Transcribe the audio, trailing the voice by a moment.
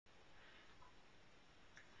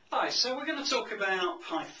So we're going to talk about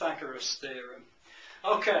Pythagoras theorem.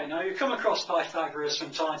 Okay, now you come across Pythagoras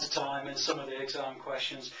from time to time in some of the exam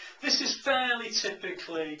questions. This is fairly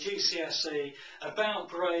typically GCSE, about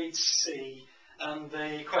grade C, and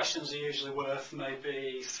the questions are usually worth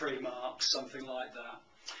maybe 3 marks, something like that.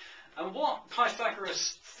 And what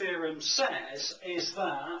Pythagoras theorem says is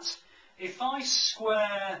that if I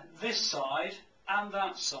square this side and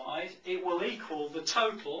that side, it will equal the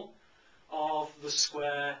total of the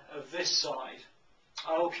square of this side.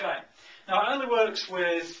 Okay, now it only works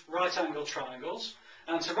with right angled triangles,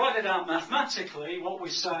 and to write it out mathematically, what we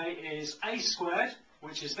say is a squared,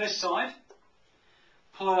 which is this side,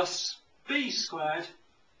 plus b squared,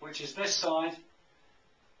 which is this side,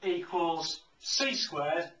 equals c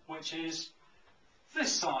squared, which is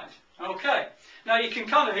this side. Okay, now you can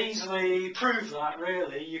kind of easily prove that,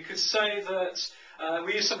 really. You could say that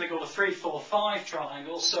we use something called a 3, 4, 5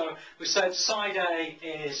 triangle. So we said side A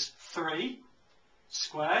is 3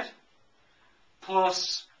 squared,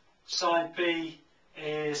 plus side B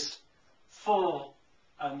is 4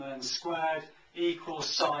 and then squared,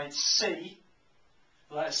 equals side C.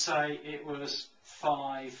 Let's say it was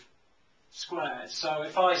 5 squared. So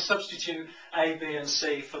if I substitute A, B and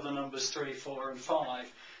C for the numbers 3, 4 and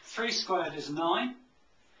 5, 3 squared is 9,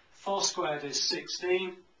 4 squared is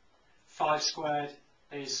 16, 5 squared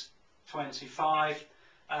is 25,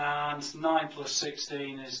 and 9 plus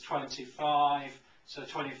 16 is 25, so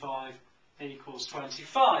 25 equals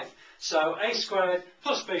 25. So a squared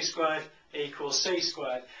plus b squared equals c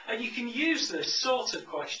squared. And you can use this sort of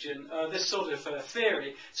question, this sort of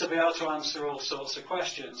theory, to be able to answer all sorts of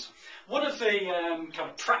questions. One of the kind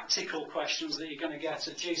of practical questions that you're going to get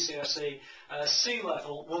at GCSE C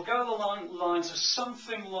level will go along the lines of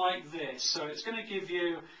something like this. So it's going to give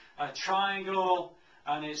you a triangle,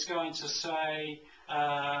 and it's going to say,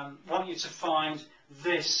 want you to find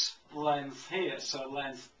this length here, so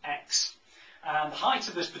length x. And the height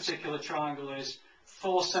of this particular triangle is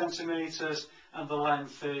 4 centimetres, and the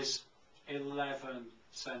length is 11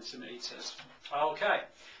 centimetres. Okay,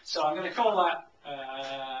 so I'm going to call that A,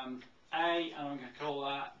 and I'm going to call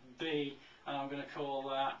that B, and I'm going to call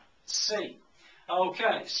that C.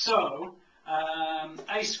 Okay, so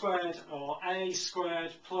a squared, or a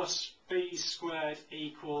squared plus b squared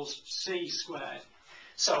equals c squared.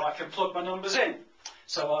 So I can plug my numbers in.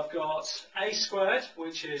 So I've got a squared,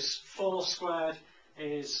 which is 4 squared,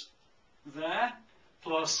 is there,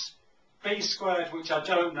 plus b squared, which I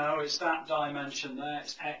don't know, it's that dimension there,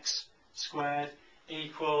 it's x squared,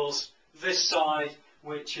 equals this side,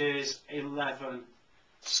 which is 11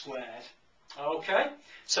 squared. Okay,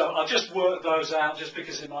 so I'll just work those out just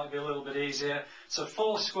because it might be a little bit easier. So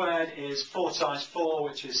 4 squared is 4 times 4,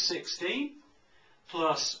 which is 16,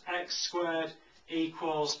 plus x squared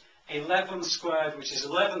equals 11 squared, which is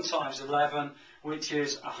 11 times 11, which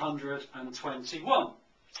is 121.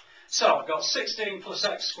 So I've got 16 plus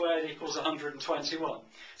x squared equals 121.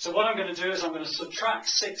 So what I'm going to do is I'm going to subtract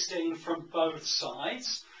 16 from both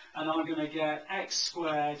sides, and I'm going to get x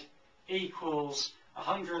squared equals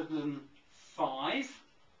 105.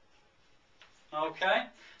 Okay,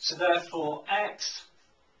 so therefore x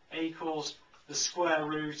equals the square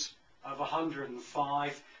root of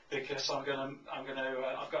 105, because I've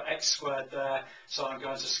got x squared there, so I'm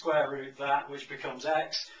going to square root that, which becomes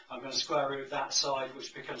x. I'm going to square root that side,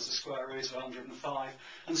 which becomes the square root of 105.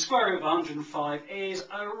 And the square root of 105 is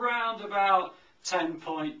around about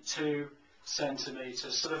 10.2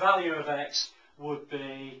 centimetres. So the value of x would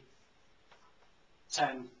be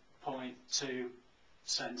 10.2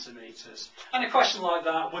 centimetres. And a question like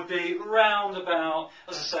that would be round about,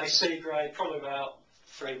 as I say, C grade, probably about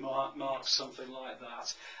 3 marks, something like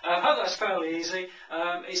that. I hope that's fairly easy.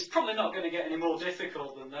 It's probably not going to get any more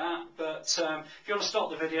difficult than that, but if you want to stop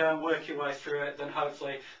the video and work your way through it, then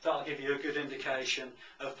hopefully that'll give you a good indication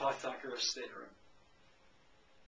of Pythagoras theorem.